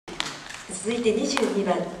続いて22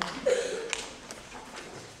番、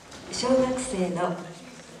小学生の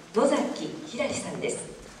野崎ひらりさんです。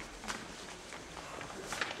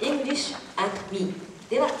English and Me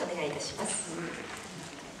ではお願いいたします。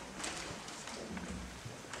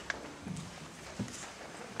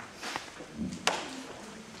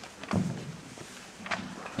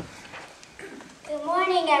Good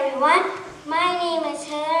morning, everyone. My name is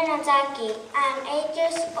Nozaki. I'm 8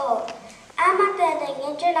 years old. I'm attending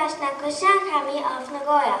International Christian Academy of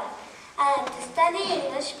Nagoya. I like to study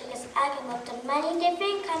English because I can go to many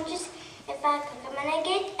different countries if I can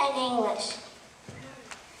communicate in English.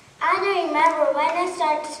 I don't remember when I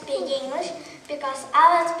started to speak English because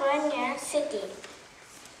I was born near a city.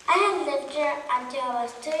 I had lived here until I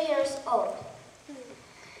was 2 years old.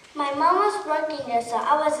 My mom was working there, so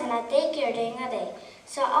I was in a daycare during the day,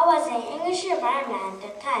 so I was in an English environment at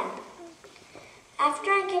the time.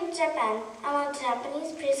 After I came to Japan, I went to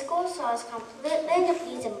Japanese preschool, so I was completely in a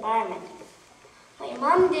Japanese environment. My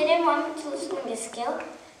mom didn't want me to lose this skill,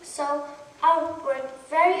 so I worked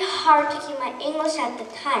very hard to keep my English at the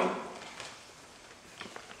time.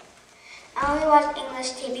 I only watched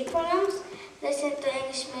English TV programs, listened to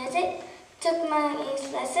English music, took my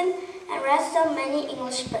English lesson, and read so many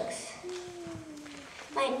English books.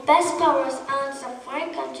 My best part was on some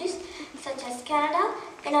foreign countries such as Canada,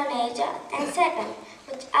 Indonesia, and Saipan,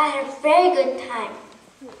 which I had a very good time.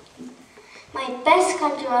 My best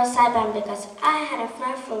country was Saipan because I had a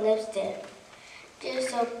friend who lives there. There's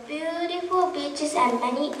so beautiful beaches and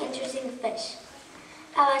many interesting fish.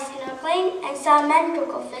 I was snorkeling and saw many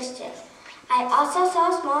cool fish there. I also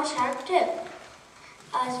saw a small shark too.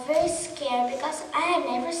 I was very scared because I had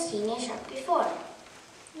never seen a shark before.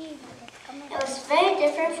 It was very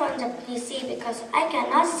different from the Japanese sea because I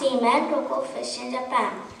cannot see many local fish in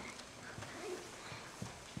Japan.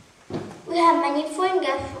 We have many foreign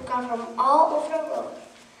guests who come from all over the world,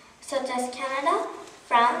 such as Canada,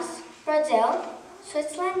 France, Brazil,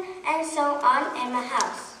 Switzerland, and so on in my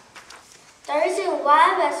house. The reason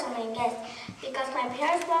why I have so many guests is because my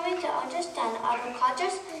parents want me to understand other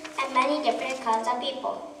cultures and many different kinds of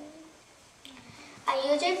people. I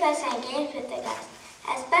usually play some games with the guests.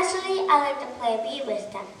 Especially, I like to play Wii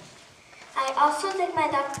with them. I also take my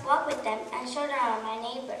dog to walk with them and show them around my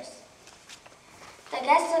neighbors. The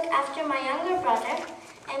guests look after my younger brother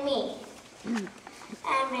and me.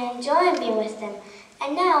 I'm really enjoying being with them.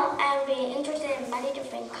 And now, I'm really interested in many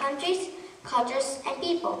different countries, cultures, and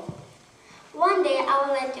people. One day, I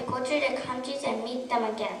would like to go to the countries and meet them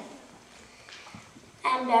again.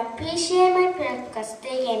 And I appreciate my parents because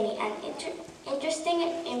they gave me an interesting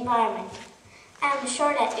environment. I'm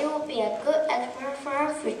sure that it will be a good experience for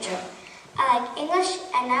our future. I like English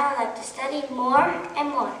and I would like to study more and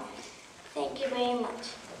more. Thank you very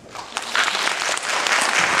much.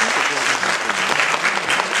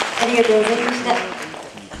 ありがとうございました。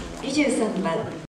23番